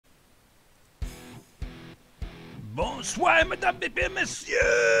Bonsoir, mesdames et messieurs!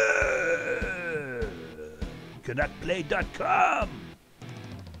 CanuckPlay.com.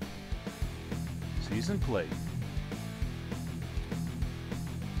 Season play.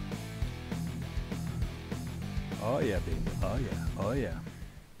 Oh yeah, baby. Oh yeah. Oh yeah.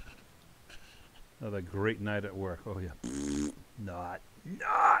 Another great night at work. Oh yeah. Not.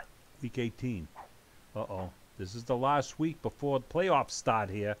 Week 18. Uh-oh. This is the last week before the playoffs start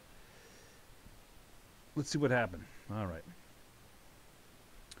here. Let's see what happened. All right.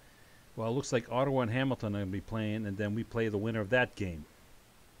 Well, it looks like Ottawa and Hamilton are going to be playing, and then we play the winner of that game.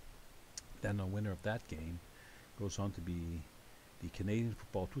 Then the winner of that game goes on to be the Canadian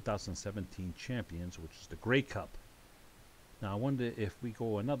Football 2017 champions, which is the Grey Cup. Now, I wonder if we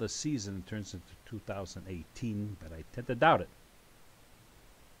go another season, it turns into 2018, but I tend to doubt it.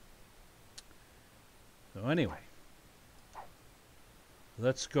 So anyway,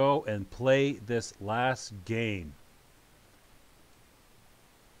 let's go and play this last game.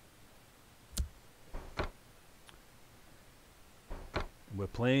 We're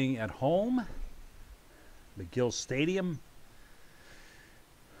playing at home, McGill Stadium.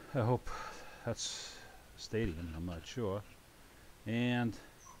 I hope that's stadium, I'm not sure. And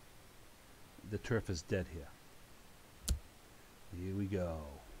the turf is dead here. Here we go.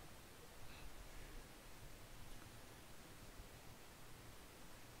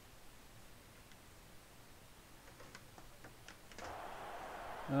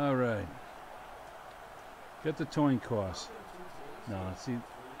 All right. Get the towing course. No, see,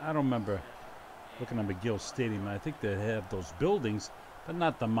 I don't remember looking at McGill Stadium. I think they have those buildings, but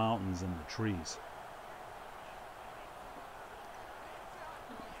not the mountains and the trees.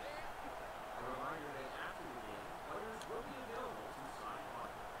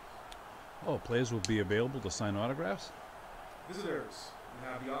 Oh, players will be available to sign autographs? Visitors, you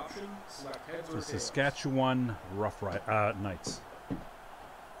have the option, select heads or The tails. Saskatchewan Knights.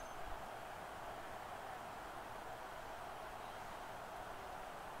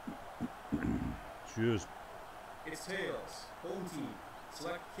 Choose. It's tails. Home team.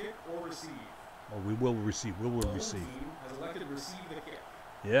 Select kick or receive. Oh, we will receive. We will The home receive. team has elected to receive the kick.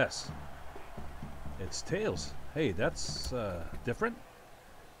 Yes. It's tails. Hey, that's different.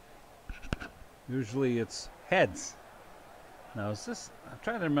 Usually it's heads. Now, is this... I'm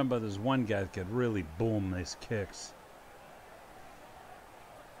trying to remember there's one guy that could really boom these kicks.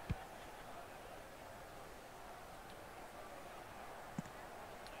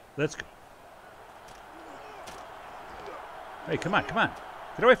 Let's go. Hey, come on, come on.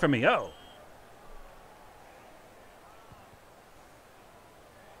 Get away from me. Oh.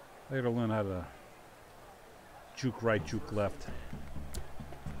 I gotta learn how to juke right, juke left.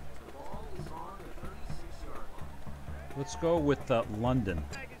 Let's go with London.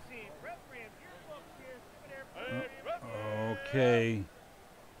 Okay.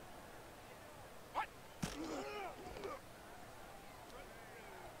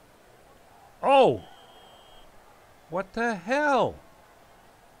 Oh! What the hell?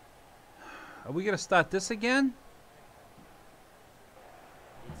 Are we going to start this again?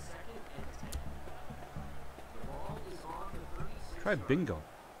 Try bingo.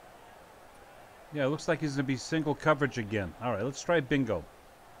 Yeah, it looks like he's going to be single coverage again. All right, let's try bingo.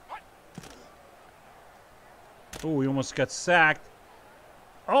 Oh, we almost got sacked.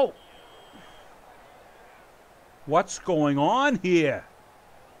 Oh! What's going on here?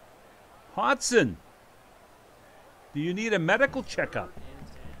 Hodson, do you need a medical checkup?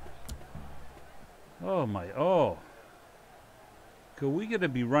 Oh, my, oh. Could we going to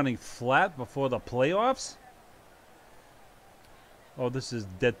be running flat before the playoffs? Oh, this is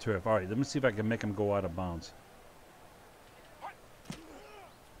dead turf. All right, let me see if I can make him go out of bounds.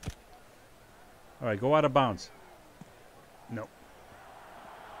 All right, go out of bounds. No.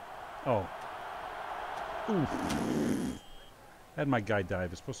 Oh. Oof. Had my guy dive. I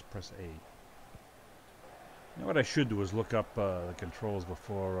was supposed to press A. You know what I should do is look up the controls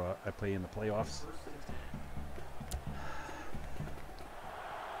before I play in the playoffs.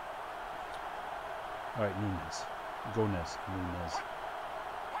 All right, Nunez. Nunez.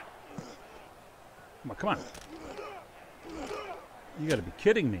 Come on. You got to be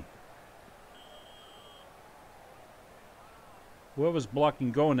kidding me. Whoever's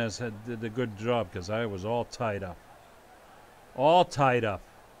blocking Gomez did a good job because I was all tied up. All tied up.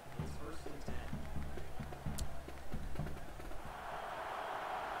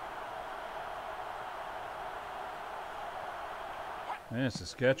 Man,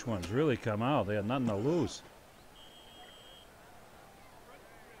 Saskatchewan's really come out. They had nothing to lose.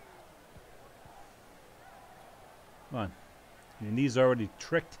 Come on. Your knee's already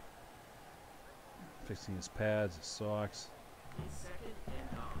tricked. Fixing his pads, his socks. Second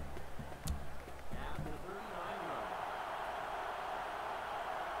and 9. At the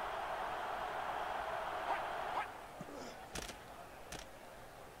 39-yard line.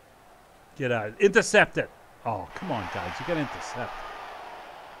 Get out. Intercept it. Oh, come on, guys. You got to intercept.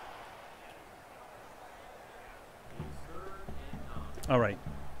 All right.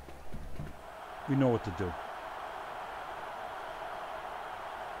 We know what to do.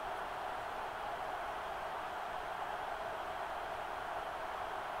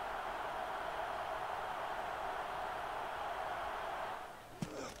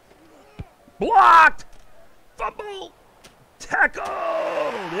 Blocked! Fumble! Tackled!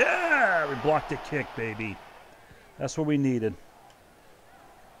 Yeah! We blocked the kick, baby. That's what we needed.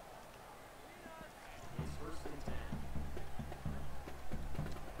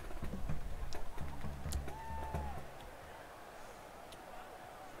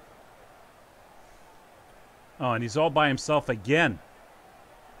 Oh, and he's all by himself again.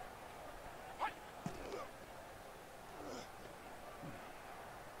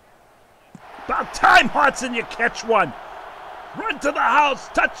 About time, Hudson, you catch one. Run to the house.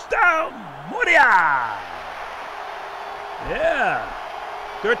 Touchdown. Moria. Yeah.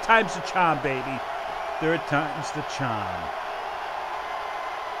 Third time's the charm, baby. Third time's the charm.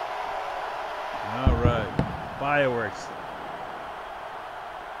 All right. Fireworks.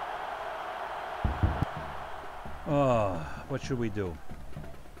 Oh, what should we do?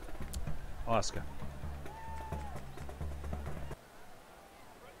 Oscar.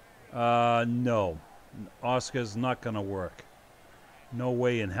 No. Oscar's not going to work. No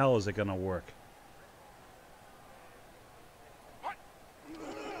way in hell is it going to work.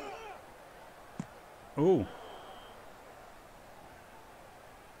 Ooh.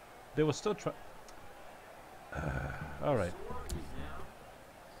 They were still trying. All right.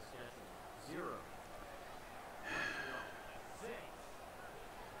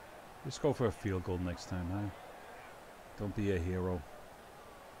 Let's go for a field goal next time, huh? Don't be a hero.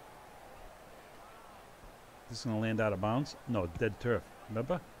 This is going to land out of bounds? No, dead turf.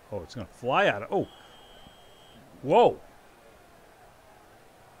 Remember? Oh, it's going to fly out of... Oh! Whoa!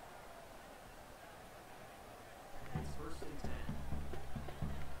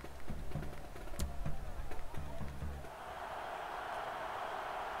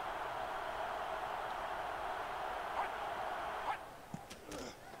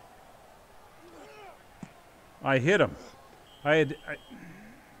 I hit him.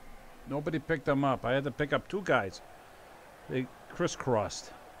 Nobody picked him up. I had to pick up two guys. They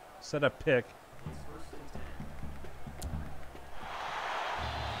crisscrossed. Set a pick.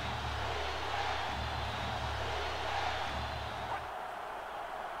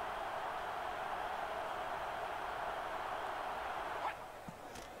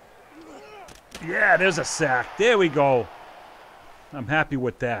 Yeah, there's a sack. There we go. I'm happy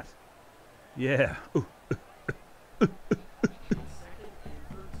with that. Yeah. Ooh.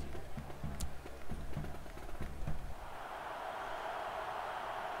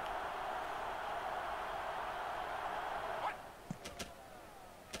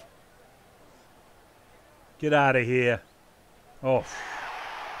 Get out of here. Oh.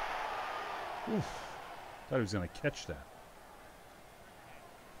 Oof. Thought he was going to catch that.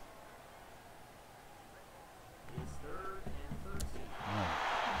 Oh.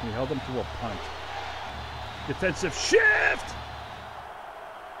 We held him to a punt. Defensive shift!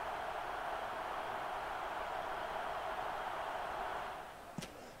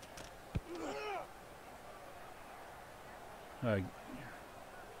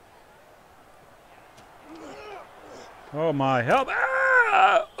 Oh my, help!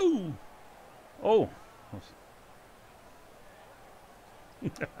 Ah! Ooh! Oh! He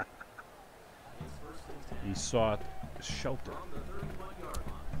sought shelter.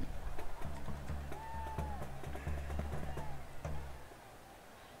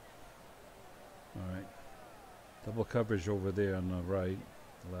 All right. Double coverage over there on the right,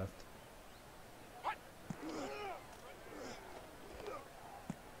 left.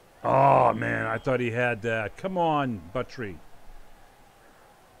 Oh, man, I thought he had that. Come on, Buttry.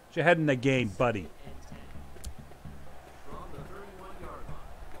 Get your head in the game, buddy.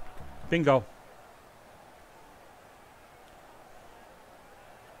 Bingo.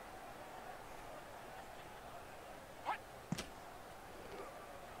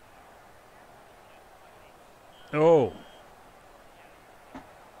 Oh.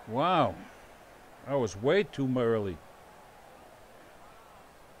 Wow. I was way too early.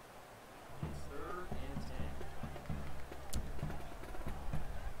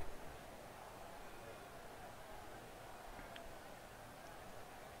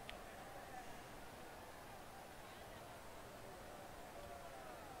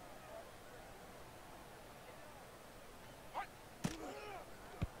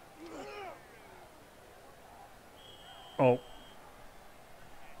 Oh.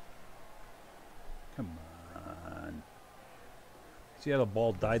 Come on. See how the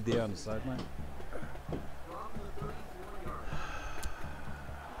ball died there on the sideline?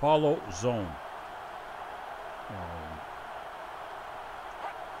 Paulo zone.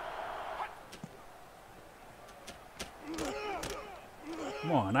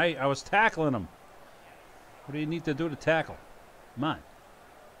 Come on, I was tackling him. What do you need to do to tackle? Come on.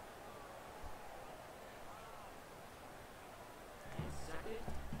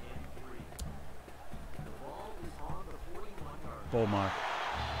 Goal mark.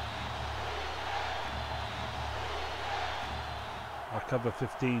 I'll cover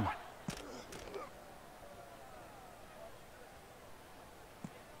 15.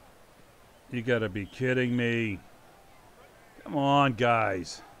 You gotta be kidding me. Come on,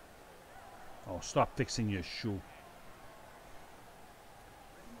 guys. Oh, stop fixing your shoe.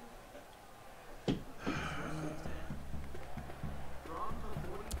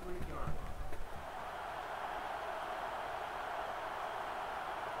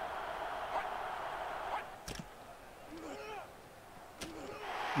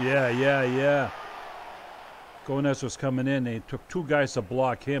 Yeah. Gomez was coming in. They took 2 guys to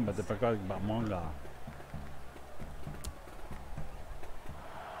block him, but they forgot about Monga.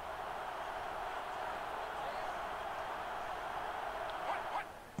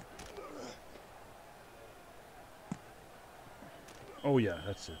 Oh, yeah,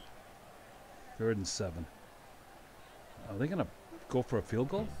 that's it. 3rd and 7. Are they going to go for a field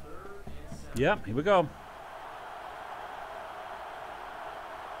goal? Yeah, here we go.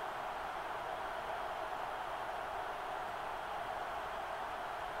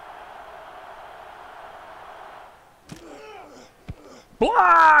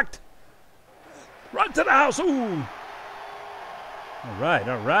 Blocked! Run to the house. Ooh. All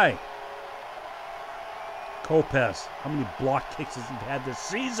right. Kopes. How many block kicks has he had this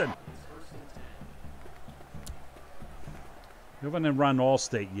season? We haven't run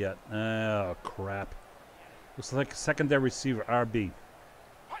All-State yet. Oh, crap. Looks like a secondary receiver, RB.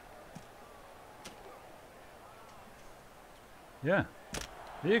 Yeah.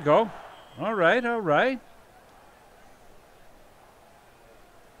 There you go. All right.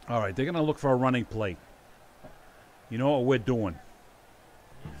 All right, they're going to look for a running play. You know what we're doing.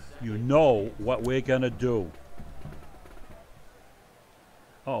 You know what we're going to do.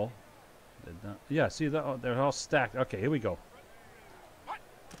 Oh. Yeah, see, they're all stacked. Okay, here we go.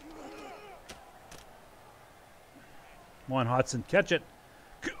 Come on, Hudson. Catch it.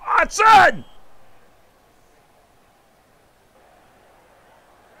 Hudson!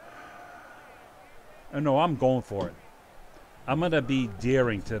 Oh, no, I'm going for it. I'm going to be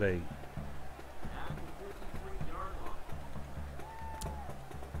daring today.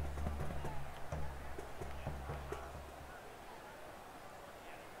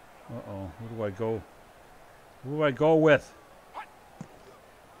 Uh-oh. Who do I go? Who do I go with?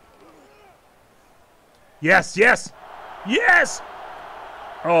 Yes!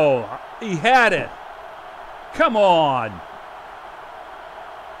 Oh, he had it. Come on.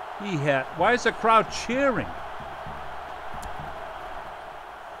 Why is the crowd cheering?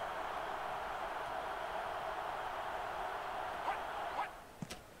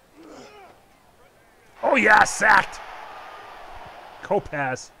 Oh, yeah, sacked.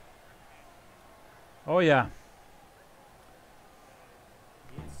 Kopes. Oh, yeah.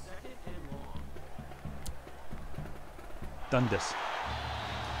 Dundas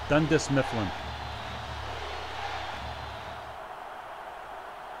Mifflin.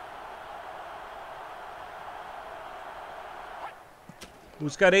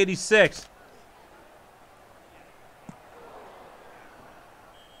 Who's got 86?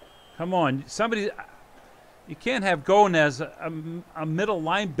 Come on, somebody. You can't have Gomez, a middle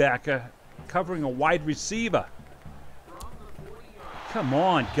linebacker, covering a wide receiver. Come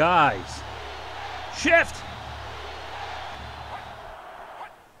on, guys. Shift.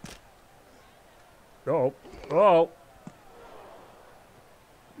 Oh.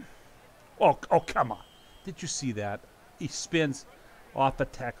 Oh, come on. Did you see that? He spins off a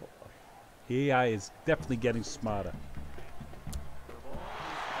tackle. AI is definitely getting smarter.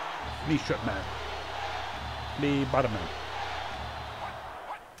 Me shut man. Me bottom man.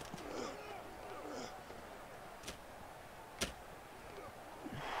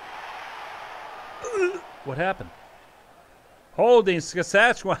 What happened? Holding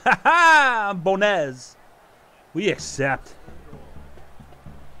Saskatchewan. Ha ha! Bonez. We accept.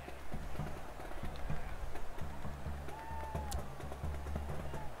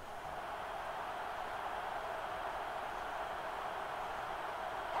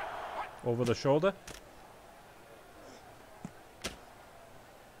 Over the shoulder.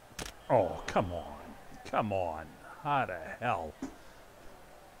 Oh, come on. Come on. How the hell?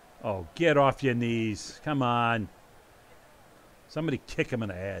 Oh, get off your knees. Come on. Somebody kick him in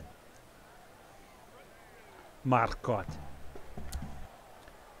the head. Marcotte.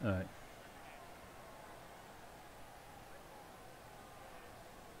 All right.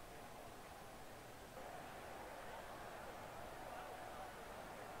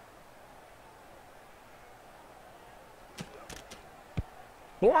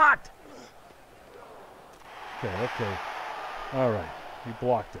 Blocked! Okay, okay. All right. He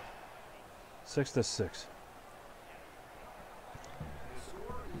blocked it. 6-6. The score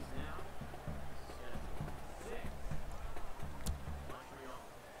is now Saskatchewan 6, Montreal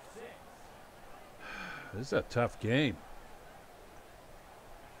 6. This is a tough game.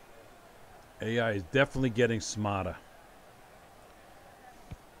 AI is definitely getting smarter.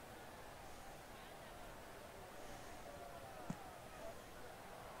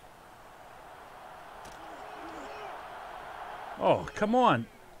 Oh, come on.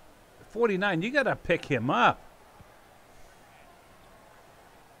 49, you got to pick him up.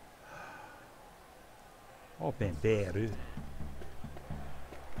 Oh, Bamberu.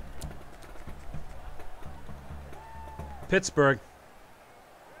 Pittsburgh.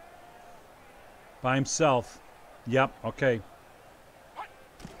 By himself. Yep, okay.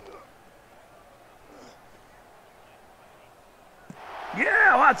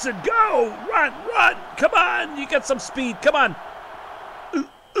 Yeah, Watson, go! Run, run! Come on, you got some speed. Come on.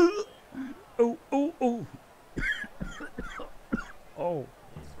 Ooh, ooh, ooh. Oh.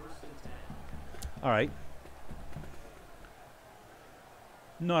 All right.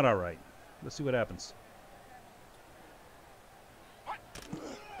 Not all right. Let's see what happens.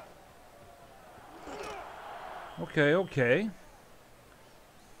 Okay, okay.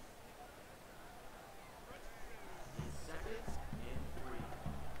 Second and 3.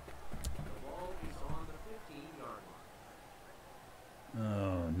 The ball is on the 15-yard line.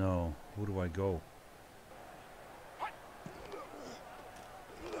 Oh, no. Where do I go?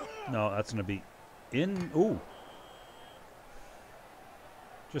 No, that's going to be in. Ooh.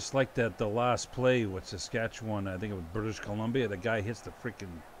 Just like that, the last play with Saskatchewan, I think it was British Columbia, the guy hits the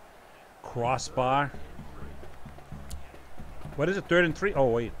freaking crossbar. What is it, 3rd and 3? Oh,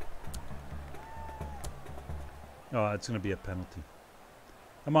 wait. Oh, it's going to be a penalty.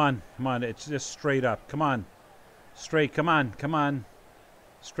 Come on, come on. It's just straight up. Come on. Straight, come on, come on.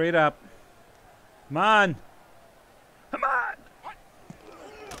 Straight up. Come on. Come on.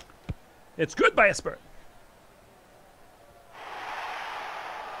 It's good by a spurt.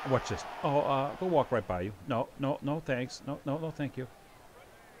 Watch this. Oh, we'll walk right by you. No, no, no, thanks. No, no, no, thank you.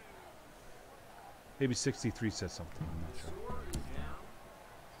 Maybe 63 said something. I'm not sure.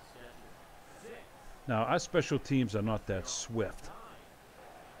 Now, our special teams are not that swift.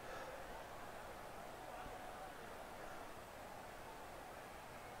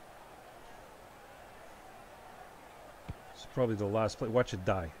 It's probably the last play. Watch it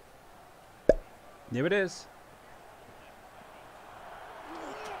die. There it is.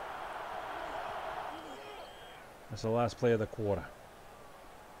 That's the last play of the quarter.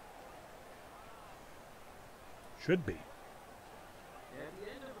 Should be. At the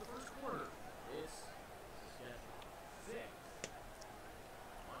end of the first quarter, it's Saskatchewan 6,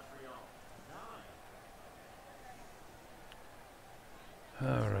 Montreal 9.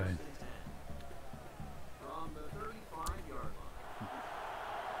 All right. From the 35-yard line.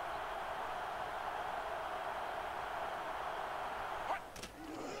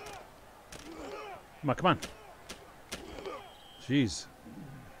 Come on, come on. Jeez.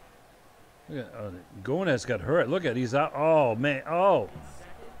 Look at, Gomez got hurt. Look at, he's out. Oh, man. Oh.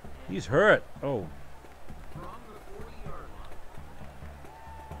 He's hurt. Oh. From the 40-yard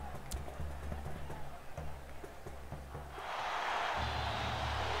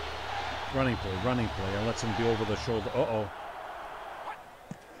line. Running play. And lets him be over the shoulder. Uh-oh.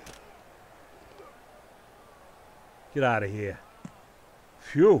 Get out of here.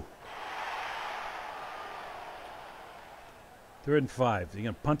 Phew. 3rd and 5. You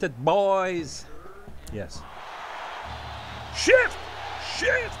gonna punt it, boys? Yes. Shift!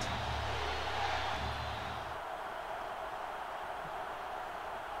 Shift!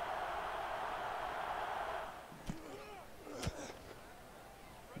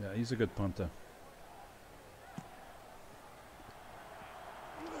 Yeah, he's a good punter.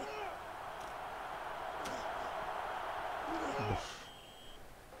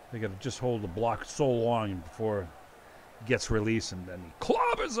 They gotta just hold the block so long before he gets released, and then he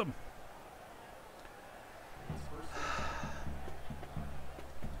clobbers him.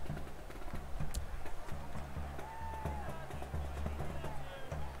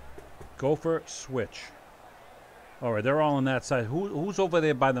 Gopher, switch. All right, they're all on that side. Who's over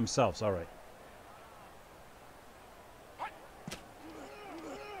there by themselves? All right.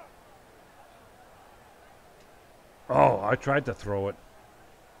 Oh, I tried to throw it.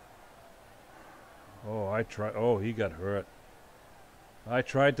 Oh, I tried. Oh, he got hurt. I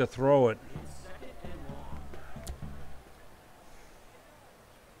tried to throw it.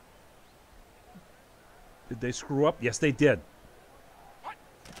 Did they screw up? Yes, they did.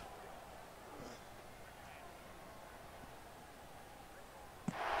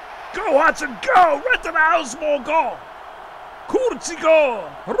 Go, Watson, go! Right to the house, more goal! Kurzi goal!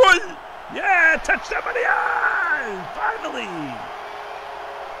 Roll! Yeah, touchdown by the eye! Finally!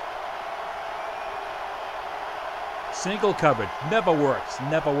 Single coverage. Never works.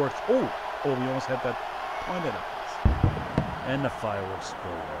 Never works. Oh, we almost had that pointed at us. And the fireworks go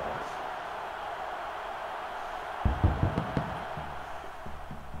off.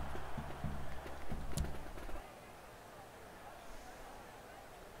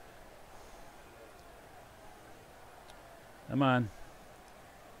 Come on.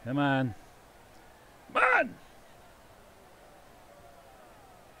 Come on. Come on!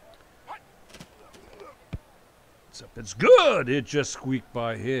 It's up. It's good! It just squeaked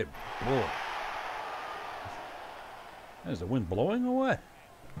by him. Boy. Is the wind blowing or what?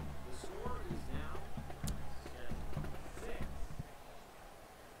 The score is now 6.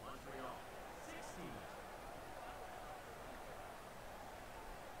 Montreal 16.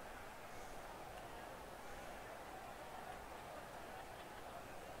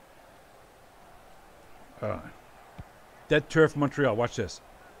 Dead turf, Montreal. Watch this.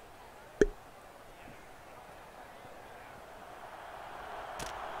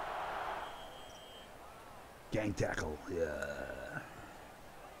 Gang tackle. Yeah.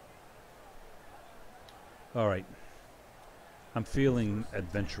 All right. I'm feeling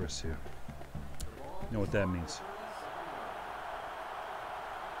adventurous here. You know what that means.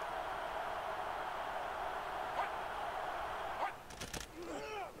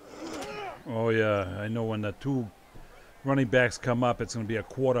 Oh, yeah. I know when the two running backs come up, it's going to be a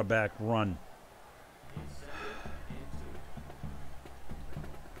quarterback run.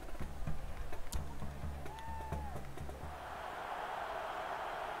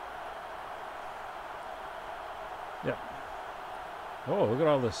 Yeah. Oh, look at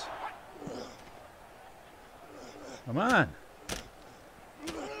all this. Come on.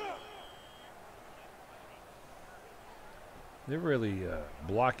 They're really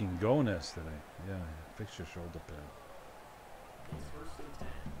blocking Gones today. Yeah, fix your shoulder pad. It's 1st and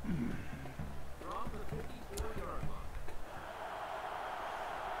 10. From the 54-yard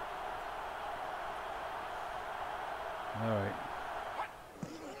line. All right.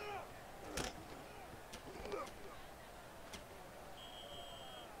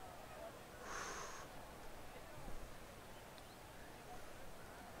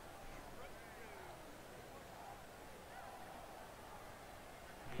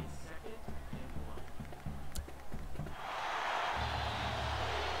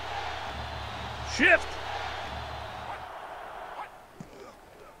 Shift!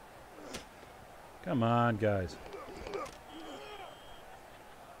 Come on, guys.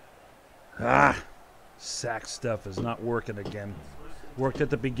 Sack stuff is not working again. Worked at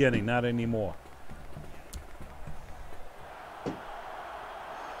the beginning, not anymore.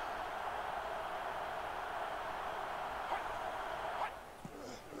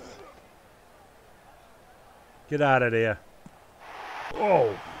 Get out of there.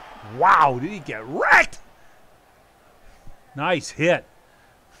 Oh, wow, did he get wrecked? Nice hit.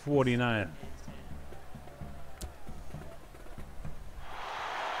 49.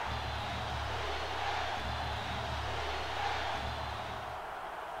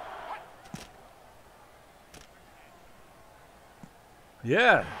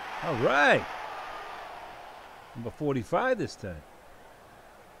 Yeah, all right. Number 45 this time.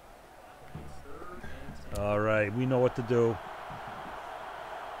 All right, we know what to do.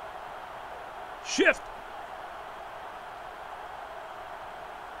 Shift.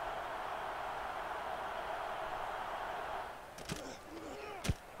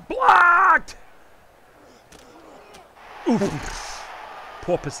 Blocked. Oof.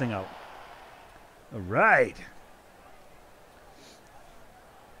 Porpoising out. All right.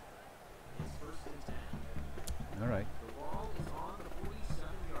 All right. The ball is on the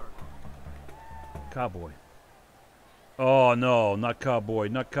 47-yard line. Cowboy. Oh, no, not cowboy,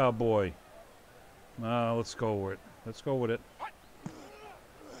 not cowboy. Let's go with it. Let's go with it.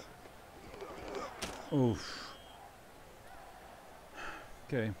 Oof.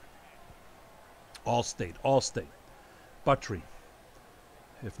 Okay. All state. Buttrey.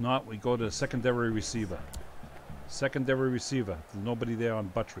 If not, we go to the secondary receiver. Secondary receiver. There's nobody there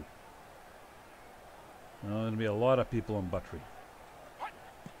on Buttrey. Well, there'll be a lot of people on Buttrey.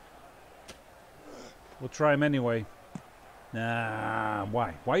 We'll try him anyway. Nah,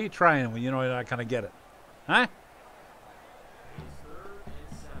 why? Why are you trying when you know you're not gonna get it? Huh?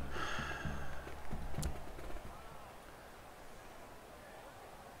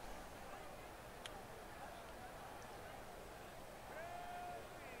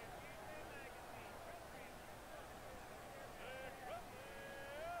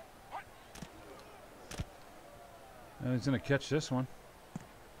 He's going to catch this one.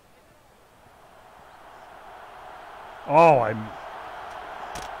 Oh, I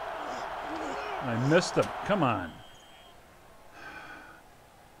missed him. Come on.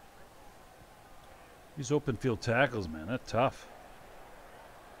 These open field tackles, man, they're tough.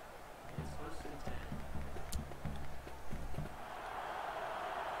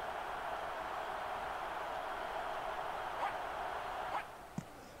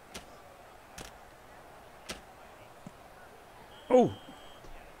 Oh!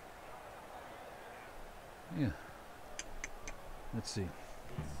 Yeah. Let's see.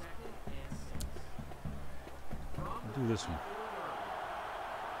 I'll do this one.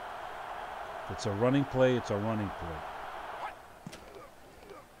 If it's a running play, it's a running play.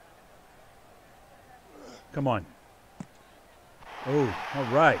 Come on. Oh, all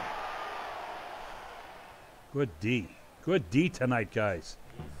right. Good D. Good D tonight, guys.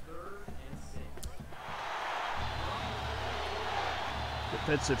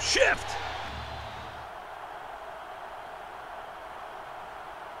 Defensive shift.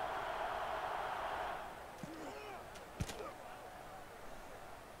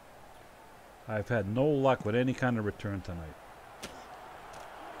 I've had no luck with any kind of return tonight.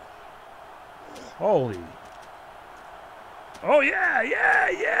 Holy. Oh, yeah, yeah,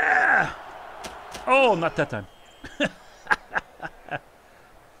 yeah. Oh, not that time. That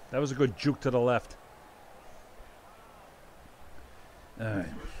was a good juke to the left. All right.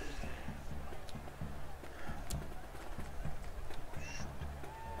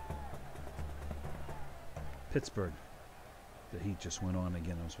 Pittsburgh. The heat just went on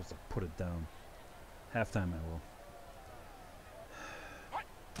again. I was supposed to put it down. Halftime, I will.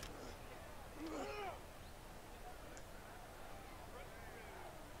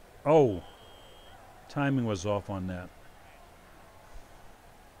 Oh. Timing was off on that.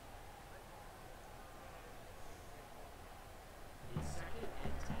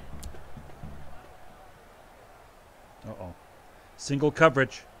 Uh-oh. Single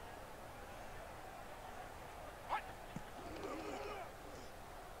coverage.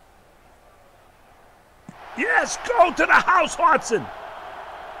 Yes, go to the house, Hodson.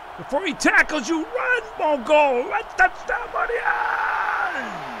 Before he tackles you, run, Mongo. Let touchdown, buddy.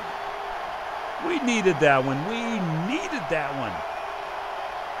 We needed that one. We needed that one.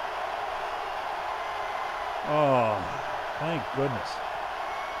 Oh, thank goodness.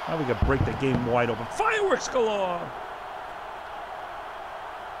 Now we can break the game wide open. Fireworks galore.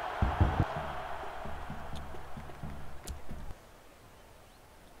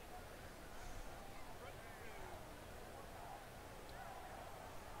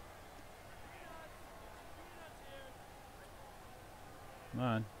 Come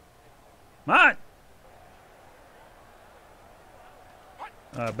on. Come on!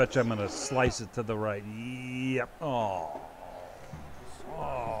 I bet you I'm going to slice it to the right. Yep. Oh.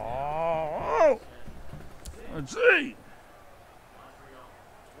 Oh. Let's see.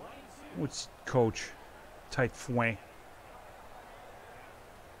 What's coach? Tight fouet.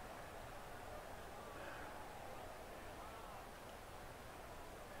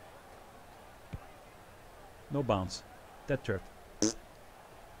 No bounce. Dead turf.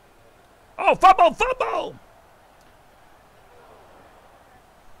 Oh, fumble, fumble!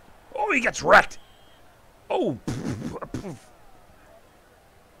 Oh, he gets wrecked. Oh.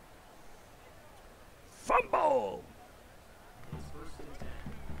 Fumble.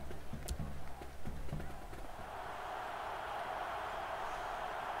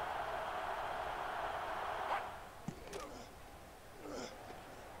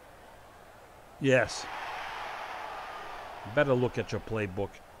 Yes. Better look at your playbook.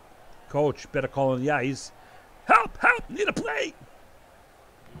 Coach, better call him. Yeah, he's... Help! Help! Need a play!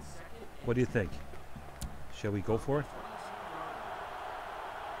 What do you think? Shall we go for it?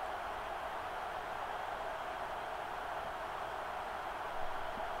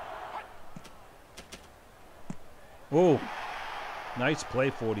 Oh! Nice play,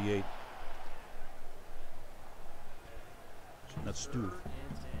 48. Let's do it.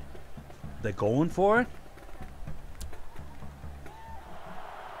 They're going for it?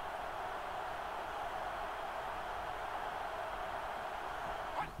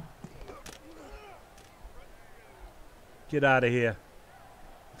 Get out of here.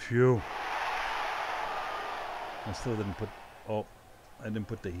 Phew. I still didn't put... Oh, I didn't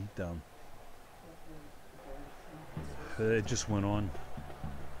put the heat down. It just went on.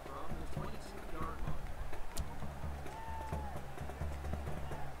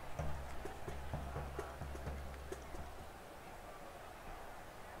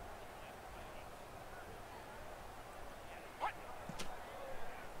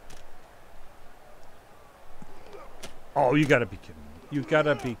 Oh, you gotta be kidding me. You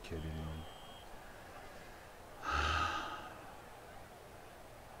gotta be kidding me.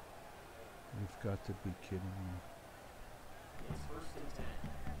 You've got to be kidding me.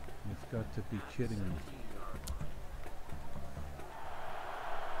 You've got to be kidding me.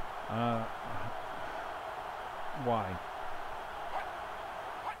 Why?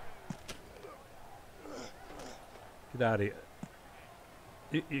 Get out of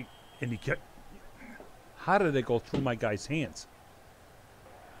here. And he kept... How did it go through my guy's hands?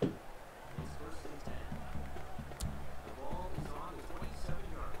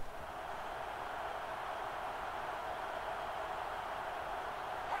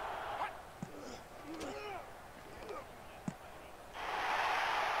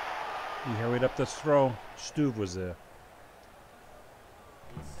 He hurried up this throw. Stuve was there.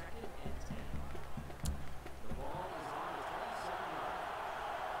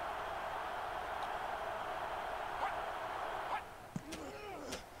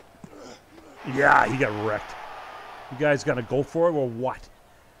 Yeah, he got wrecked. You guys gonna go for it or what?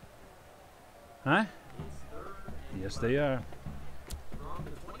 Huh? Yes, they are.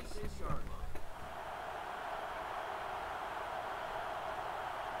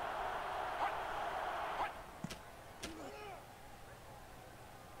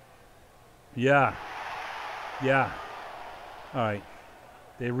 Yeah. Yeah. All right.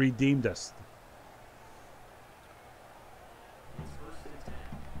 They redeemed us.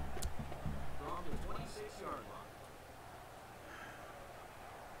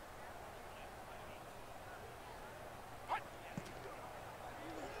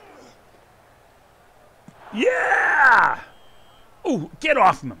 Yeah! Oh, get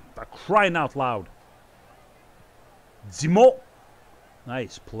off him! For crying out loud. Zimo!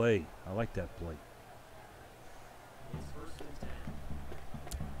 Nice play. I like that play.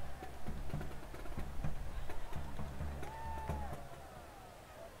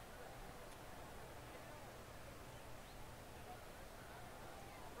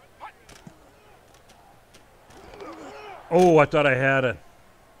 Oh, I thought I had it.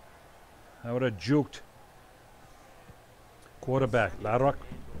 I would have juked. Quarterback. Larocque.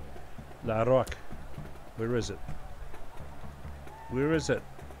 Larocque. Where is it? Where is it?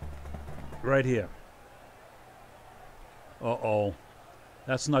 Right here. Uh-oh.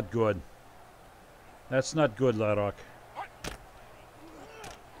 That's not good. That's not good, Larocque.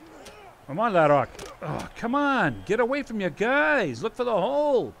 Come on, Larocque. Oh, come on. Get away from your guys. Look for the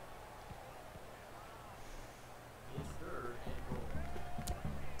hole.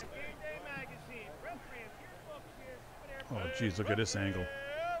 Oh, jeez, look at this angle.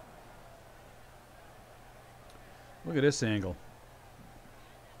 Look at this angle.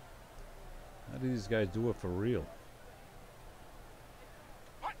 How do these guys do it for real?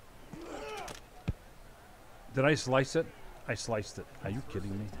 Did I slice it? I sliced it. Are you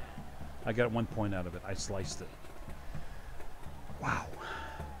kidding me? I got 1 point out of it. I sliced it. Wow.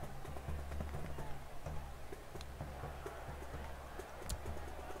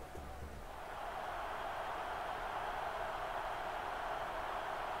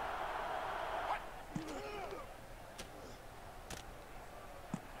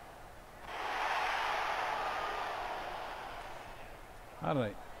 How did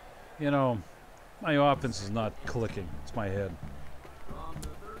I... You know, my offense is not clicking. It's my head.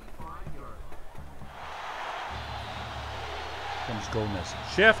 Comes Gomez.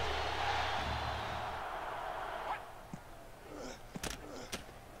 Shift!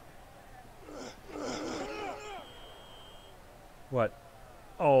 What?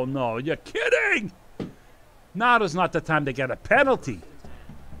 Oh, no. You're kidding! Now is not the time to get a penalty.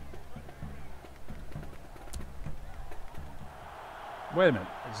 Wait a minute.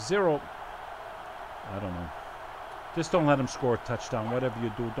 0. I don't know. Just don't let him score a touchdown. Whatever you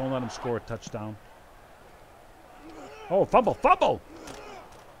do, don't let him score a touchdown. Oh, fumble, fumble!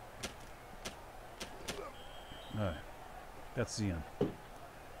 All right. That's the end.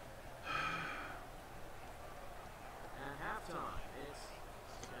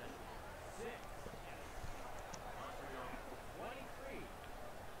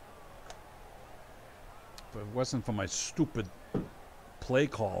 If it wasn't for my stupid play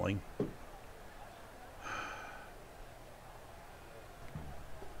calling.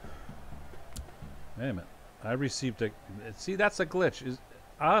 Wait a minute. I received a... See, that's a glitch.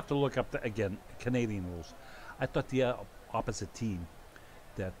 I'll have to look up, again, Canadian rules. I thought the opposite team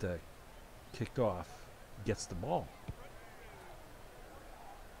that kicked off gets the ball.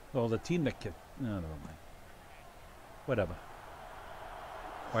 Oh, the team that kicked... No, never mind. Whatever.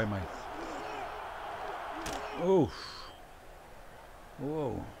 Why am I... Oof.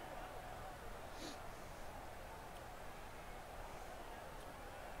 Whoa.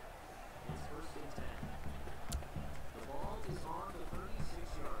 It's first and 10. The ball is on the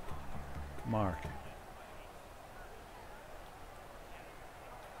 36-yard line. Mark.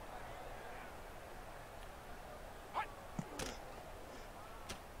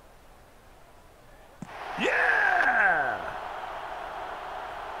 Yeah!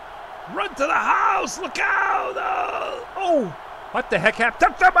 Run to the house! Look out! Oh! What the heck happened?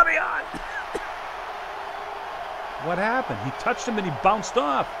 Took somebody on! What happened? He touched him and he bounced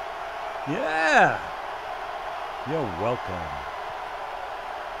off. Yeah! You're welcome.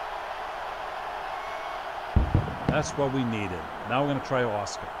 That's what we needed. Now we're going to try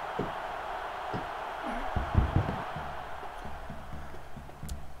Oscar.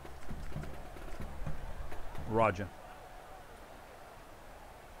 Roger.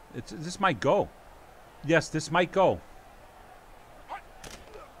 This might go. Yes, this might go.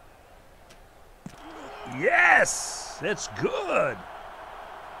 Yes! It's good!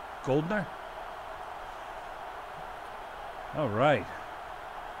 Goldner? All right.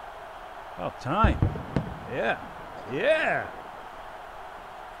 About time. Yeah. Yeah!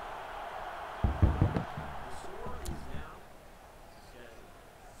 The score is now Saskatchewan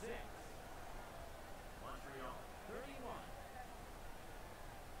 6, Montreal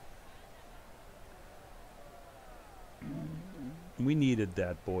 31. We needed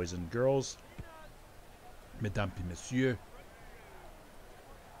that, boys and girls. Mesdames et messieurs.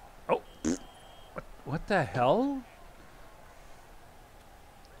 Oh! What the hell?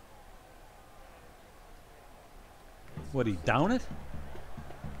 What, he down it?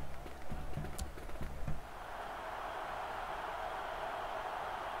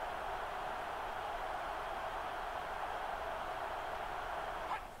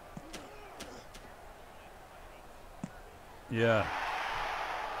 Yeah.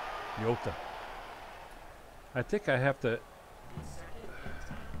 Yota. I think I have to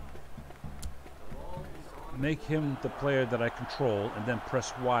make him the player that I control and then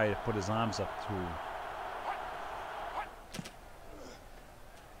press Y to put his arms up to.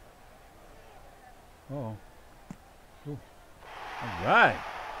 Oh. Ooh. All right.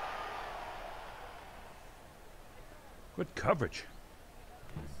 Good coverage.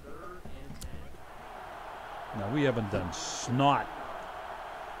 Now we haven't done snot.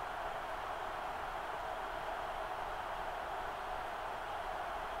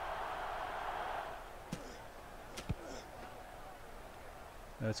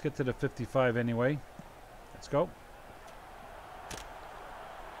 Let's get to the 55 anyway. Let's go.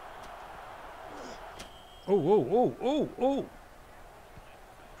 Oh, oh, oh, oh, oh.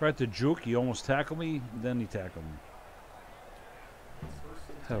 Tried to juke. He almost tackled me. Then he tackled me.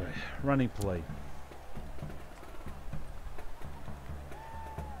 All right. Running play.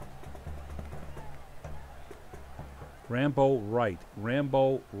 Rambo right.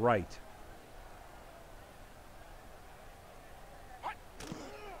 Rambo right.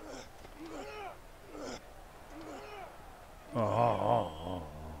 Oh.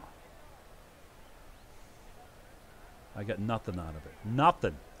 I got nothing out of it.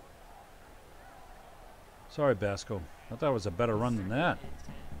 Nothing. Sorry, Basco. I thought it was a better run than that.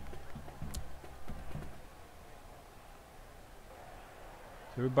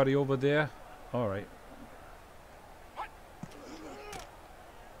 Is everybody over there? All right.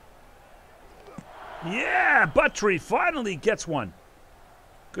 Yeah, Buttry finally gets one.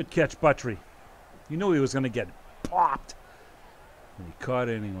 Good catch, Buttry. You knew he was going to get popped. And he caught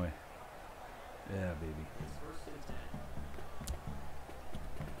it anyway. Yeah, baby.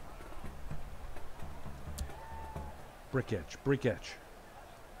 Brick edge, brick edge.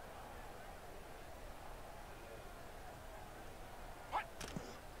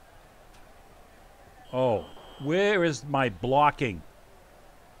 Oh, where is my blocking?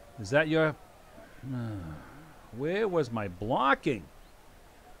 Is that your... where was my blocking?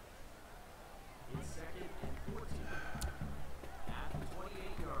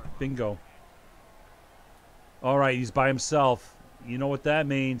 Bingo. All right, he's by himself. You know what that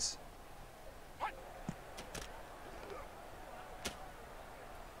means.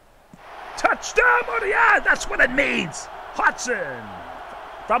 Touchdown, Montreal! That's what it means. Hudson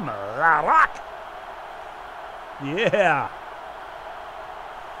from La Rock. Yeah.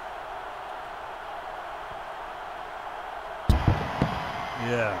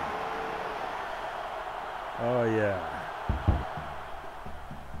 Yeah. Oh, yeah.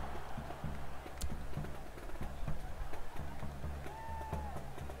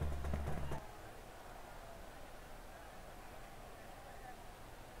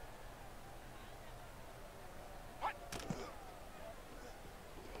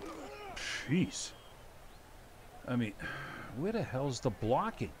 Jeez. I mean, where the hell's the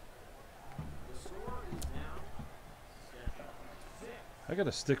blocking? The score is now 7-6. I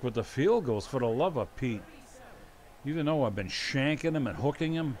gotta stick with the field goals for the love of Pete. Even though I've been shanking him and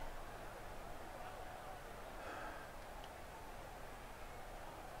hooking him.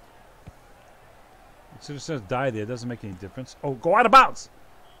 It just says die there. It doesn't make any difference. Oh, go out of bounds.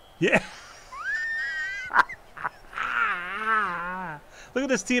 Yeah. Look at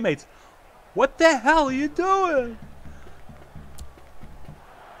his teammates. What the hell are you doing?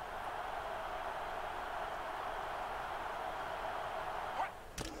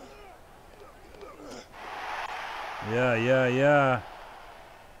 Yeah, yeah, yeah.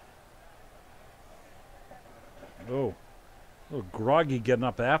 Oh. A little groggy getting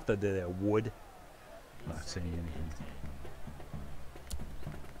up after there, Wood. Not saying anything.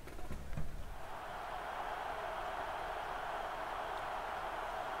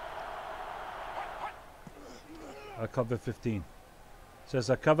 I cover 15.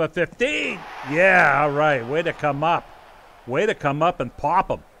 Says I cover 15. Yeah, all right. Way to come up. Way to come up and pop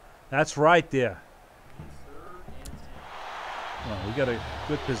them. That's right there. Oh, we got a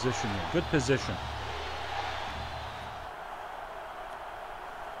good position here. Good position.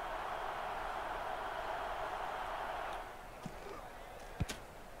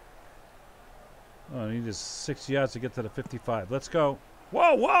 Oh, I need just 6 yards to get to the 55. Let's go.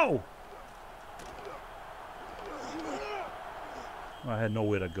 Whoa, whoa! I had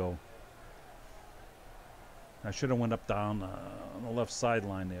nowhere to go. I should have went up down on the left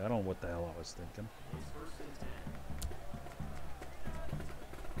sideline there. I don't know what the hell I was thinking.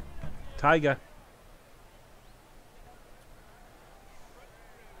 Tiger.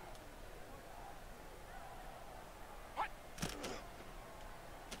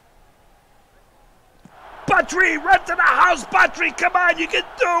 Buttrey, run to the house, Buttrey. Come on, you can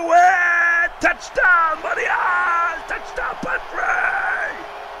do it. Touchdown, Montreal. Touchdown, Buttrey.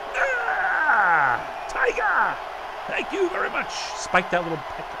 Ah, Tiger. Thank you very much. Spike that little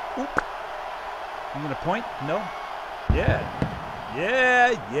peck. Oop. You gonna point? No? Yeah.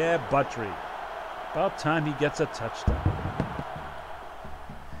 Yeah, Buttrey. About time he gets a touchdown.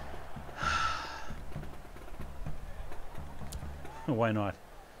 Why not?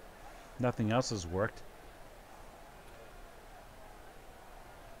 Nothing else has worked.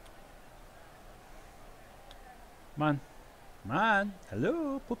 Come on. Come on.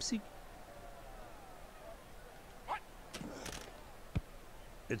 Hello, Poopsie.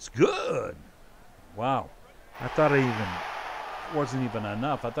 It's good. Wow. I thought it wasn't even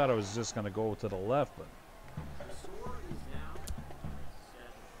enough. I thought I was just going to go to the left, but The score is now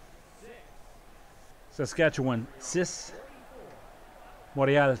 7-6. Saskatchewan, sis.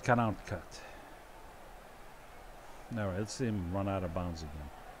 Montreal can't cut. All right, let's see him run out of bounds again.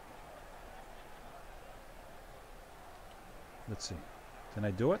 Let's see. Can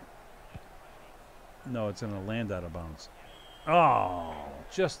I do it? No, it's going to land out of bounds. Oh,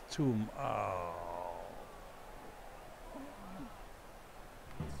 just too... Oh.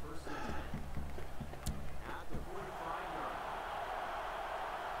 It's first and 10. At the 45-yard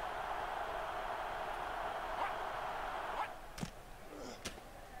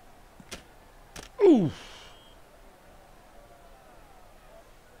line. Oof.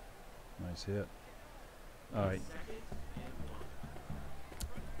 Nice hit. All right. Second and 1.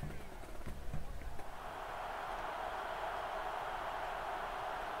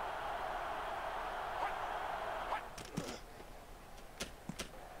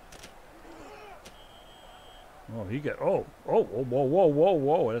 Oh, he got... Oh, whoa, whoa, whoa,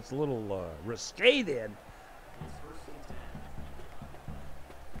 whoa. That's a little risque then. It's first and 10.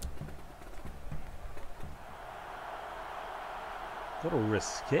 A little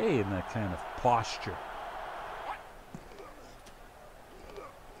risque in that kind of posture.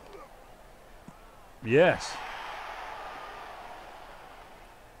 Yes.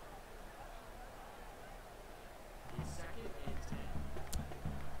 It's second and 10.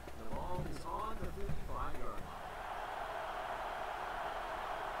 The ball is on the 55-yard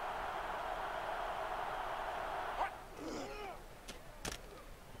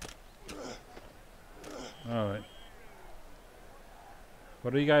line. All right.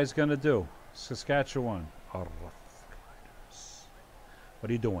 What are you guys going to do? Saskatchewan. What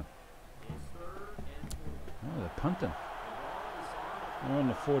are you doing? It's third and 4. Oh, they're punting. The ball is on the We're on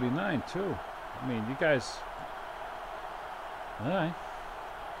the 49 too. I mean, you guys. All right.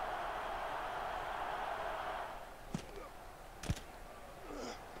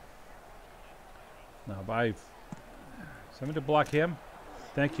 Now, by somebody to block him.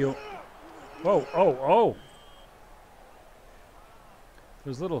 Thank you. Oh, oh, oh.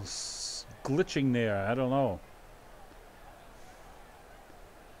 There's a little glitching there. I don't know.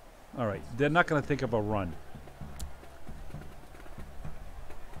 All right. They're not going to think of a run.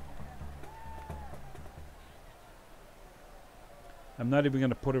 I'm not even going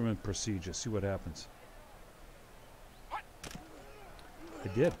to put him in procedure. See what happens. I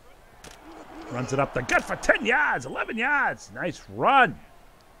did. Runs it up the gut for 10 yards, 11 yards. Nice run.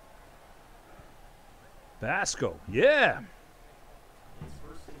 Basco, yeah. It's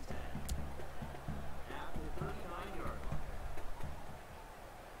first and 10. At the 39-yard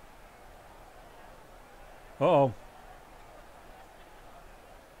line. Uh-oh.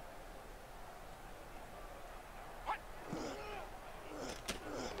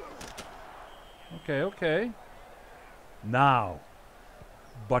 Okay, okay. Now,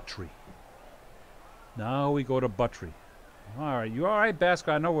 Buttry. Now we go to Buttry. All right, you all right,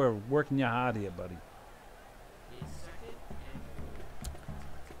 Basco? I know we're working you hard here, buddy. It's second and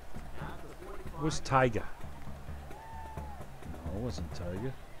 4. At the 45. Where's Tiger? No, it wasn't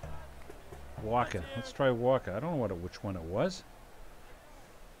Tiger. Walker. Let's try Walker. I don't know which one it was.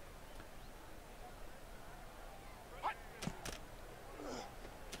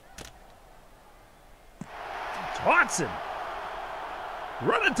 It's Watson.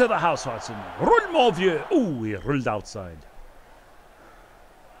 Run into the house, Watson. Roule, mon vieux. Ooh, he rolled outside.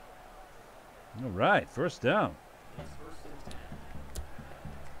 All right, first down. It's first and 10.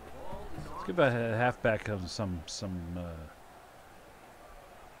 The ball is on. Let's give a halfback some.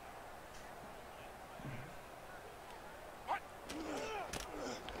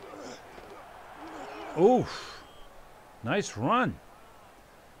 Oof. Nice run.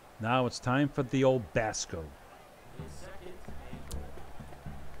 Now it's time for the old Basco. It's second and goal.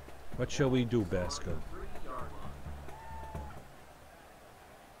 What shall we do, Basco? 3-yard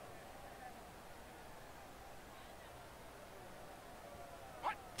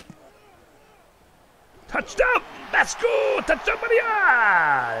line. Touchdown, Basco! Touchdown, Maria!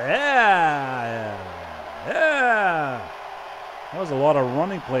 Yeah, yeah. That was a lot of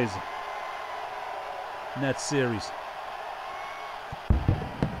running plays in that series.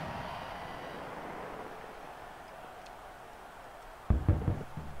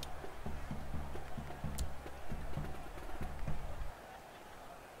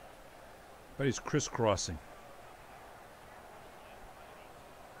 But he's crisscrossing.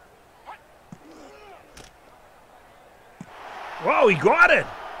 Whoa, he got it!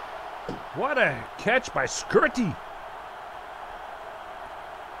 What a catch by Skirty.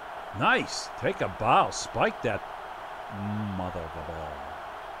 Nice. Take a bow. Spike that mother of a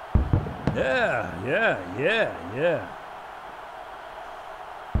ball. Yeah.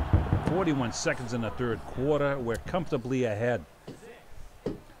 41 seconds in the third quarter. We're comfortably ahead.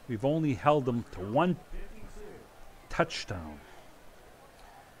 We've only held them to one touchdown.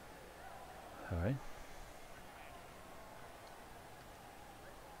 All right.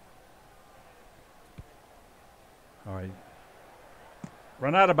 All right.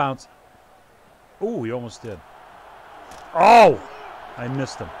 Run out of bounds. Ooh, he almost did. Oh! I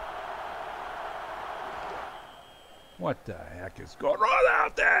missed him. What the heck is going on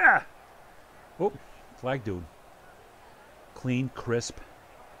out there? Oh, flag dude. Clean, crisp.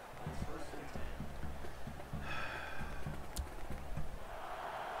 It's first and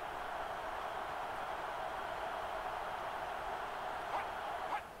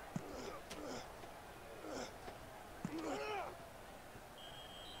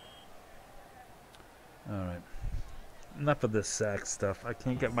 10. All right. Enough of this sack stuff. I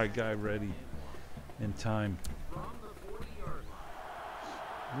can't get my guy ready in time. From the 40-yard line.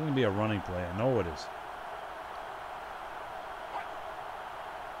 It's going to be a running play. I know it is.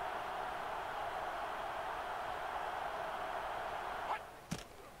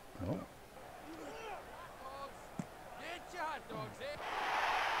 Oh.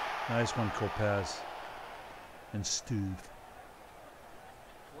 Nice one, Kopaz. And Stu.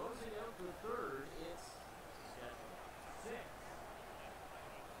 Closing out the third, it's 6.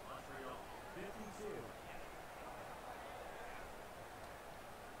 Montreal 52.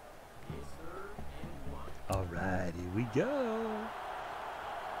 It's third and 1. All right, here we go.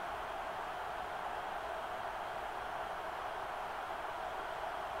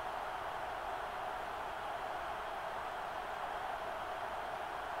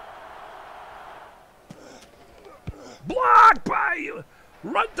 Blocked by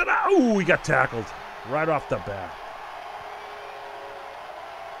Run to the... Ooh, he got tackled right off the bat.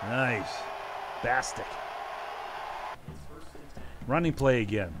 Nice. Bastic. Running play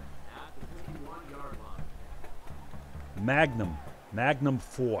again. Magnum. Magnum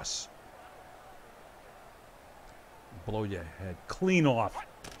force. Blow your head clean off.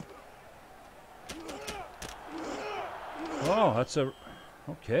 Oh, that's a...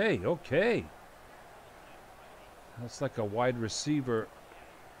 Okay, okay. That's like a wide receiver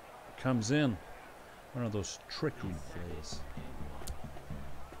comes in. One of those trickery plays.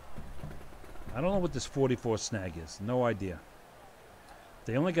 I don't know what this 44 snag is. No idea.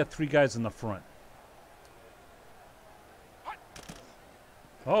 They only got 3 guys in the front.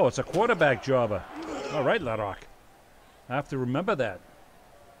 Oh, it's a quarterback jobber. All right, Laroc. I have to remember that.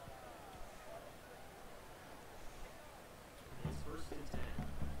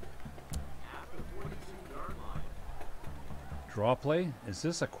 Draw play? Is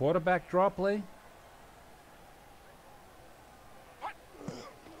this a quarterback draw play?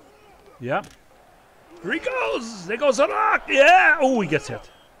 Yep. Here he goes! There goes Laroc! Yeah! Oh, he gets hit.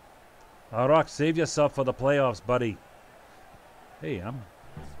 Laroc, save yourself for the playoffs, buddy. Hey, I'm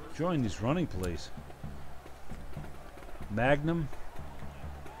enjoying these running plays. Magnum.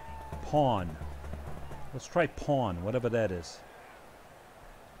 Pawn. Let's try pawn, whatever that is.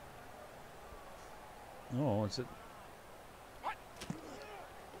 Oh, is it?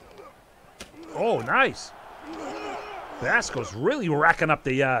 Oh, nice. Vasco's really racking up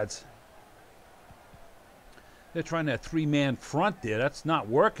the yards. They're trying that 3-man front there. That's not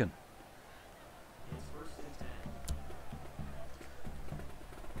working.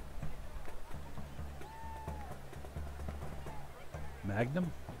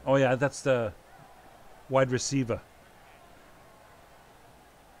 Magnum? Oh, yeah, that's the wide receiver.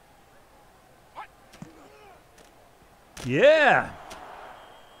 Yeah.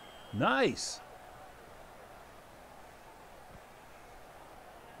 Nice.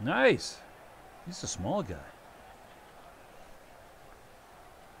 Nice. He's a small guy.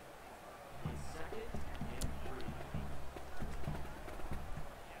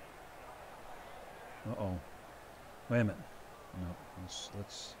 Uh-oh. Wait a minute. No,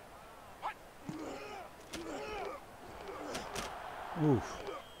 let's... Oof.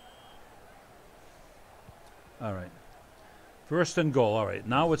 All right. First and goal. All right.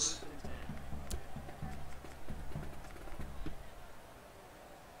 Now it's...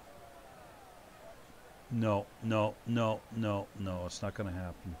 No, no, no, no, no. It's not going to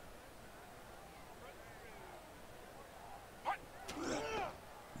happen.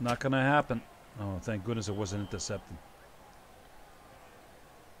 Not going to happen. Oh, thank goodness it wasn't intercepted.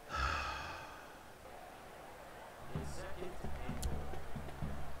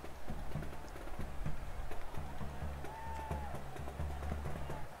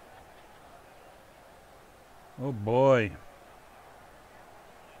 Oh boy.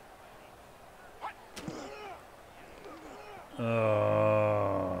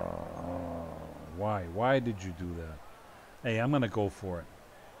 Why? Why did you do that? Hey, I'm going to go for it.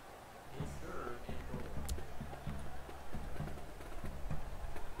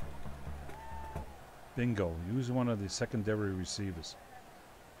 Bingo. Use one of the secondary receivers.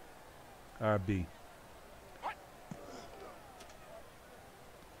 RB.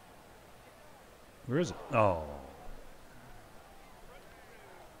 Where is it? Oh.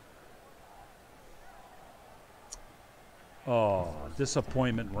 Oh,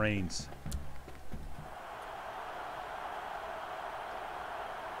 disappointment reigns.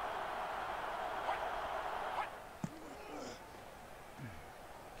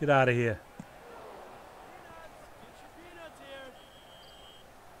 Get out of here.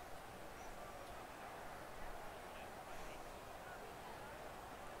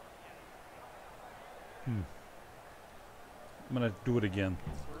 I'm going to do it again.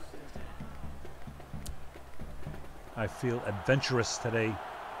 I feel adventurous today.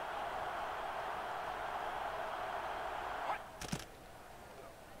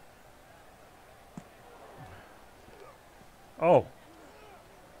 Oh.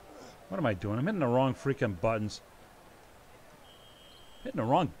 What am I doing? I'm hitting the wrong freaking buttons. Hitting the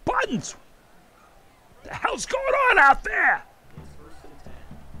wrong buttons! What the hell's going on out there?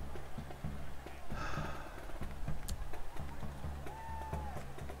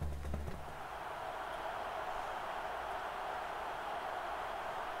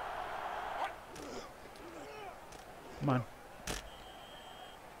 Come on.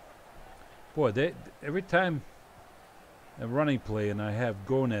 Boy, every time a running play and I have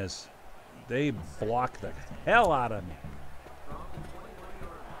Gomez, they block the hell out of me.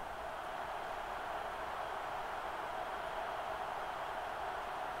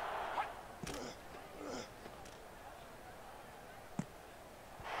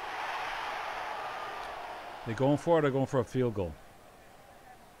 They going for it or going for a field goal?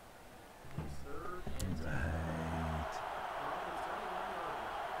 It's third and 10. Right. From the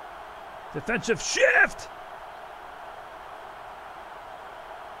 21-yard line. Defensive shift!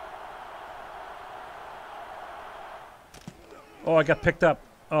 Oh, I got picked up.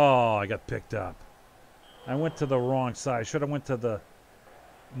 Oh, I got picked up. I went to the wrong side. Should have went to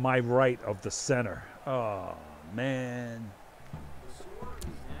my right of the center. Oh, man. The score is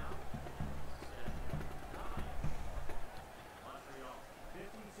now 7-9. Montreal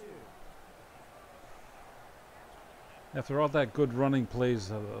 52. After all that good running plays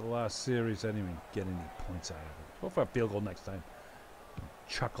of the last series, I didn't even get any points out of it. Go for a field goal next time.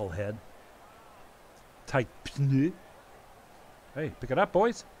 Chucklehead. Tight. Hey, pick it up,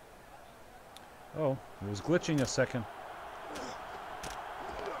 boys. Oh, it was glitching a second.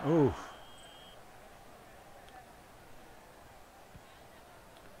 Ooh.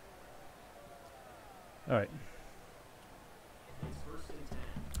 All right. It's first and 10.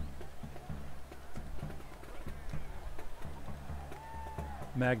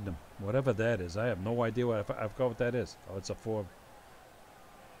 Magnum, whatever that is. I have no idea what I forgot what that is. Oh, it's a 4.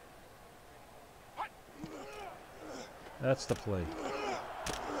 That's the play.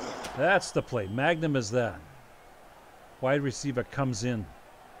 That's the play. Magnum is that. Wide receiver comes in.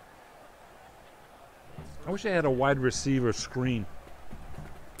 I wish I had a wide receiver screen.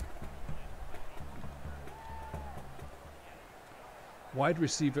 Wide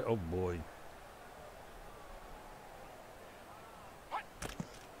receiver. Oh boy.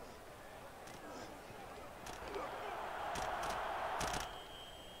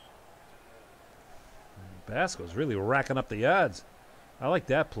 Basco's really racking up the yards. I like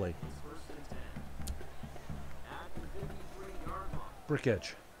that play. It's first and 10. At the 53-yard line. Brick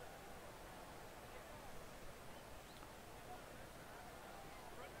edge.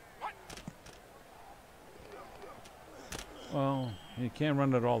 Well, you can't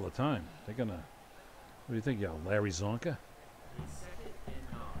run it all the time. They're gonna. What do you think, yo, Larry Zonka? It's second and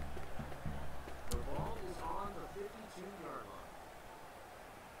 9. The ball is on the 52-yard line.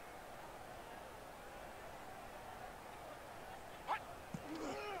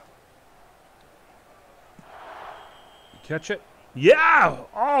 Catch it. Yeah!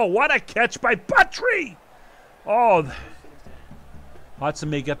 Oh, what a catch by Buttry! Oh, Hudson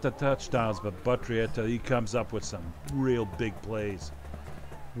may get the touchdowns, but Buttry, he comes up with some real big plays.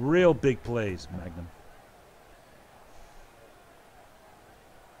 Real big plays, Magnum.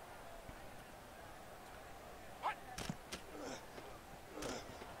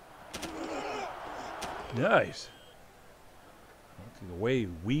 Nice. Look at the way he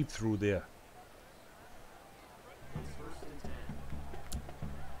weaved through there. It's first and 10.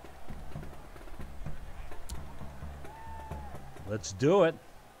 Let's do it.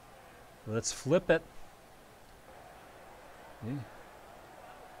 Let's flip it. Yeah.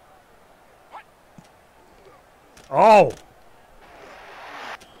 Oh!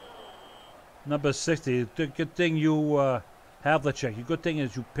 Number 60. Good thing you, Havlicek. Good thing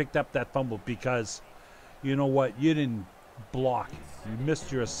is you picked up that fumble because, you know what? You didn't block. You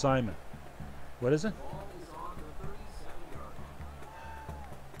missed your assignment. What is it? The ball is on the 37-yard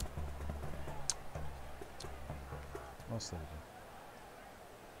line. Lost that again.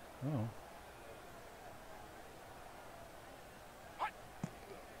 Oh.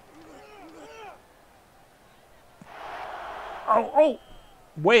 Oh, oh!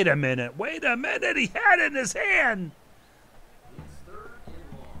 Wait a minute. Wait a minute. He had it in his hand. It's third and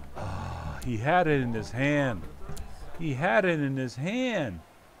long. Oh, he had it in his hand. He had it in his hand.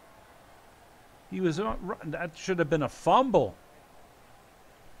 He was that should have been a fumble.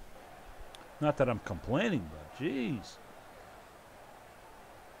 Not that I'm complaining, but jeez.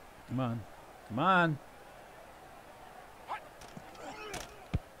 Come on. Come on.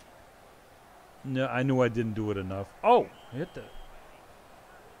 No, I knew I didn't do it enough. Oh, hit the. It's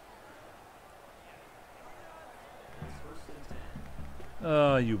first and 10.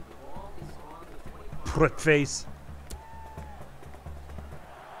 Oh, you The ball is on the 25. prick face.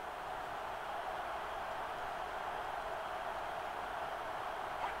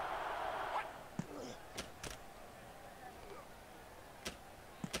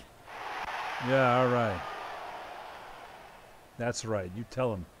 Yeah, all right. That's right. You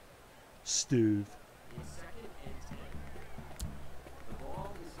tell him, Steve. It's second and 10. The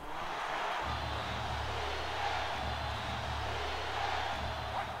ball is on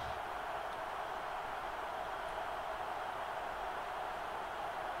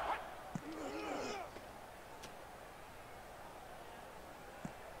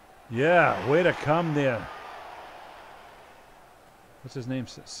Yeah, way to come there. What's his name?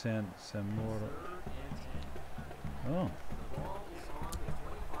 Samora. the 3rd and 10. Oh. The ball is on the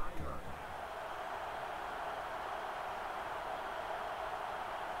 25-yard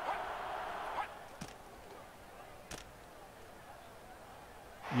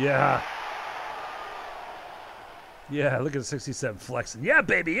line. Yeah. Yeah, look at the 67 flexing. Yeah,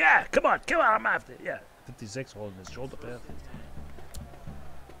 baby, yeah. Come on, I'm after it. Yeah. 56 holding his shoulder pad.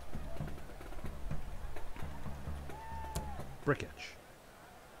 Brickage.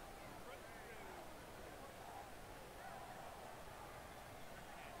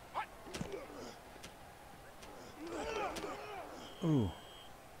 Ooh.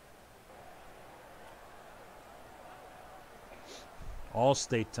 All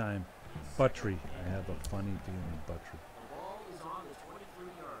state time. Buttrey. I have a funny feeling Buttrey. The ball is on the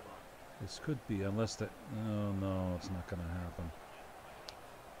 23-yard line. This could be, unless that... Oh, no, it's not going to happen.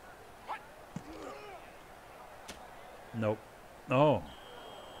 Nope. Oh.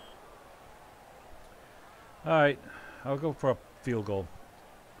 Alright. I'll go for a field goal.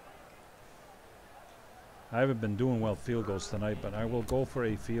 I haven't been doing well field goals tonight, but I will go for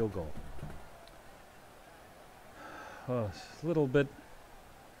a field goal. A little bit.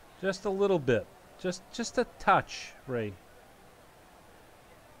 Just a little bit. Just a touch, Ray.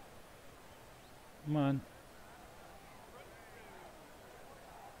 Come on.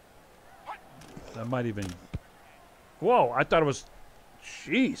 I might even... Whoa, I thought it was...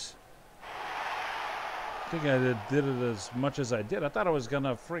 Jeez. I think I did it as much as I did. I thought I was going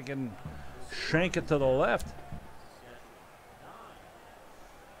to freaking shank it to the left.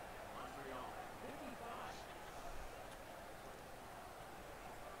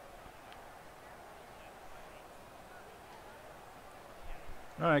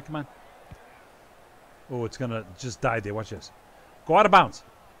 All right, come on. Oh, it's going to just die there. Watch this. Go out of bounds.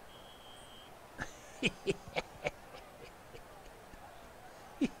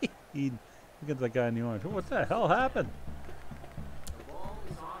 Look at that guy in the orange. What the hell happened? The ball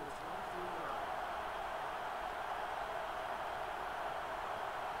is on the 23-yard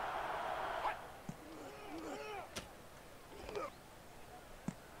line.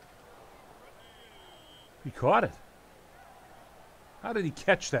 He caught it. How did he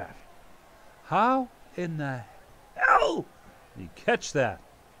catch that? How in the hell did he catch that?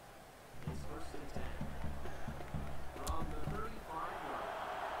 It's first and 10. From the 35-yard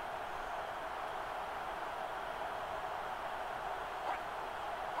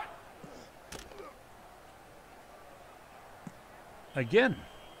line. Again.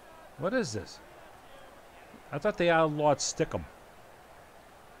 What is this? I thought they outlawed stick 'em.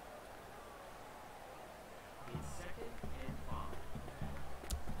 It's second and 5.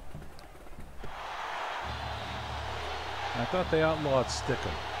 I thought they outlawed stick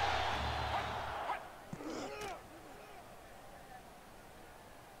 'em.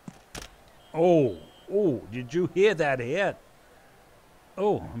 Oh, oh, did you hear that hit?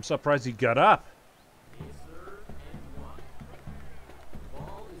 Oh, I'm surprised he got up. It's third and 1. The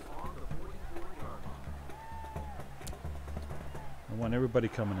ball is on the 44-yard line. I want everybody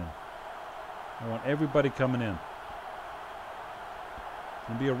coming in. I want everybody coming in.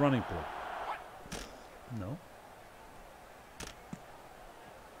 It'll be a running play. No.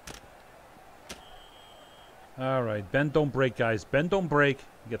 All right, bend don't break, guys. Bend don't break.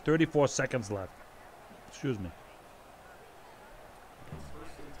 You got 34 seconds left. Excuse me. It's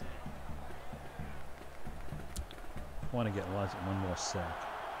first and 10. I want to get one more sack.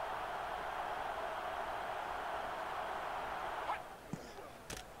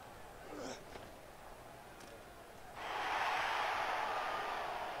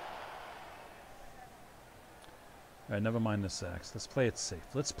 All right, never mind the sacks. Let's play it safe.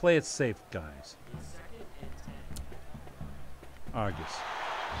 Let's play it safe, guys. It's second and 10. Argus.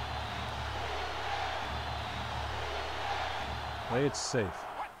 Play it safe.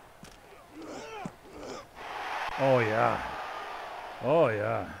 Oh, yeah. Oh,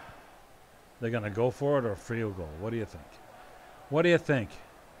 yeah. They're going to go for it or field goal? What do you think? What do you think?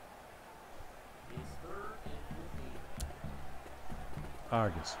 It's third and 15.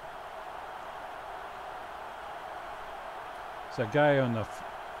 Argus. There's a guy on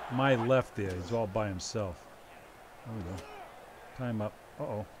my left there. He's all by himself. There we go. Time up.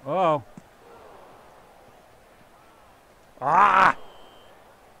 Uh-oh. Uh-oh. Ah!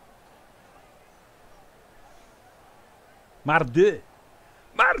 Mardieu!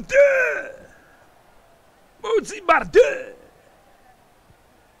 Mardieu! Mozi Mardieu!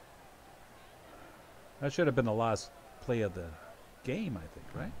 That should have been the last play of the game, I think,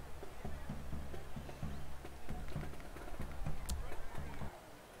 right?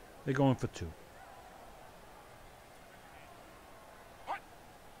 They're going for 2.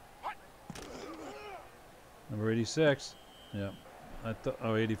 Number 86. Yeah. I thought,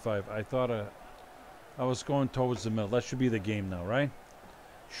 oh, 85. I thought I was going towards the middle. That should be the game now, right?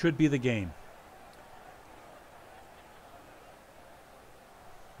 Should be the game.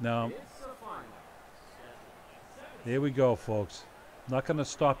 Now, It's a final. here we go, folks. Not going to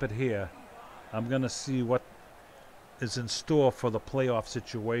stop it here. I'm going to see what is in store for the playoff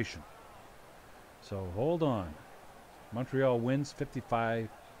situation. So hold on. Montreal wins 55-17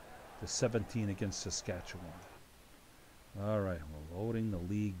 against Saskatchewan. All right, we're loading the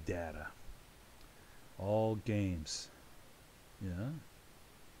league data. All games. Yeah.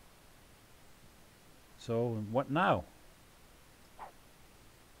 So what now?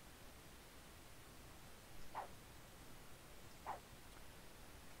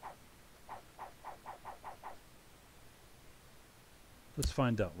 Let's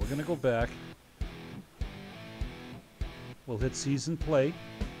find out. We're going to go back. We'll hit season play.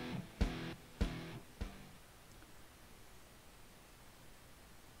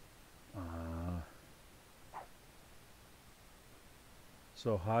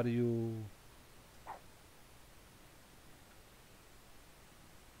 So how do you...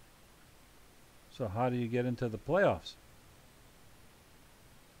 So how do you get into the playoffs?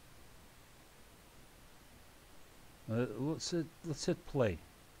 Let's hit play.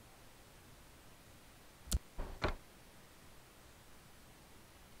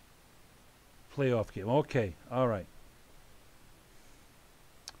 Playoff game. Okay. All right.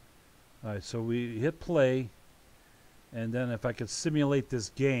 All right. So we hit play, and then if I could simulate this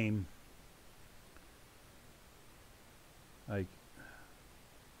game, I.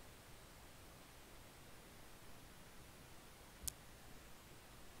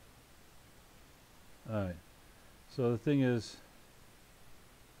 All right. So the thing is,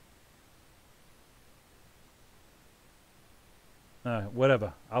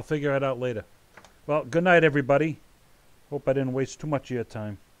 whatever. I'll figure it out later. Well, good night, everybody. Hope I didn't waste tau much of your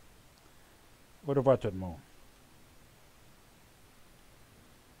time. Au revoir tout le monde.